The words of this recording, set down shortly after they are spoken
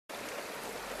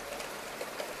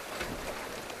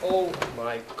Oh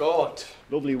my God.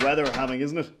 Lovely weather we're having,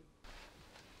 isn't it?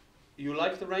 You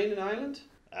like the rain in Ireland?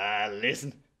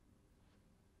 Listen.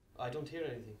 I don't hear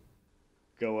anything.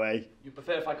 Go away. You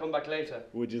prefer if I come back later?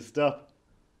 Would you stop?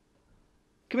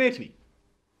 Come here to me.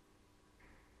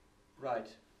 Right.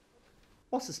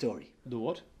 What's the story? The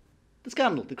what? The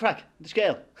scandal, the crack, the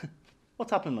scale.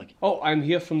 What's happening like? Oh, I'm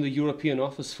here from the European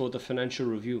Office for the Financial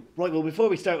Review. Right, well, before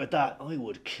we start with that, I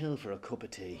would kill for a cup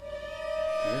of tea.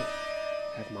 Yeah,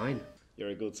 have mine. You're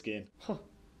a good skin. Huh,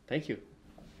 thank you.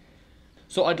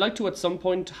 So I'd like to at some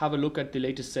point have a look at the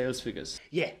latest sales figures.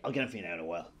 Yeah, I'll get them for you now in a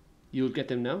while. You'll get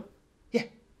them now? Yeah,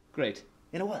 Great.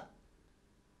 in a while.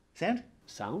 Sound?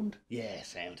 Sound? Yeah,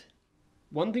 sound.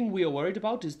 One thing we are worried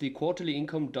about is the quarterly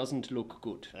income doesn't look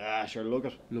good. Sure, look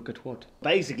at. Look at what?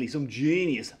 Basically, some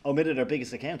genius omitted our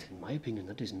biggest account. In my opinion,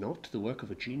 that is not the work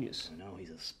of a genius. No, he's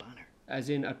a spanner. As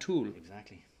in a tool.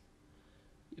 Exactly.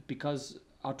 Because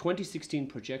our 2016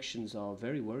 projections are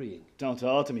very worrying. Don't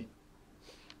talk to me.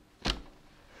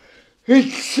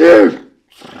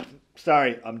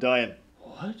 Sorry, I'm dying.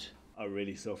 What? I'm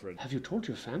really suffering. Have you told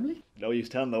your family? No use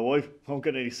telling the wife. Won't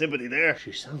get any sympathy there.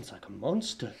 She sounds like a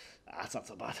monster. That's not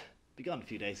so bad. Be gone in a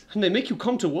few days. And they make you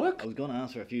come to work? I was going to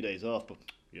ask for a few days off, but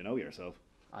you know yourself.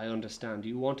 I understand.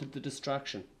 You wanted the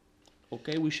distraction.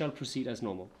 Okay, we shall proceed as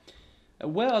normal.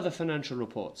 Where are the financial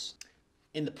reports?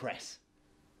 In the press.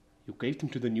 You gave them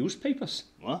to the newspapers?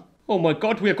 What? Oh my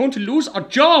God, we are going to lose our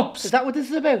jobs! Is that what this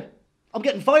is about? I'm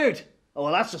getting fired. Oh,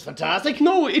 well, that's just fantastic.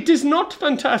 No, it is not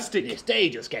fantastic. This day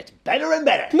just gets better and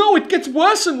better. No, it gets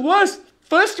worse and worse.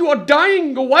 First you are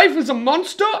dying, your wife is a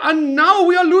monster, and now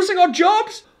we are losing our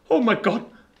jobs? Oh my God.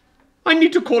 I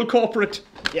need to call corporate.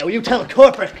 Yeah, well, you tell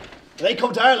corporate. If they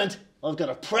come to Ireland, I've got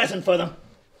a present for them.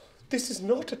 This is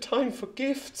not a time for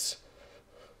gifts.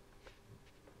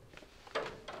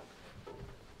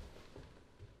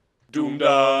 Doomed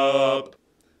up.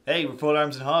 Hey, we're FOIL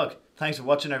ARMS HOG. Thanks for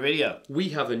watching our video. We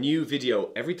have a new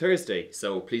video every Thursday,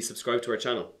 so please subscribe to our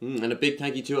channel. And a big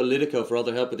thank you to Olytico for all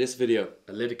their help with this video.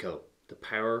 Olytico, the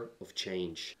power of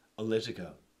change.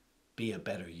 Olytico, be a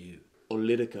better you.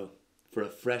 Olytico, for a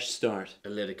fresh start.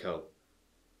 Olytico,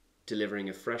 delivering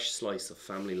a fresh slice of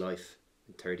family life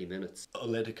in 30 minutes.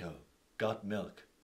 Olytico, got milk.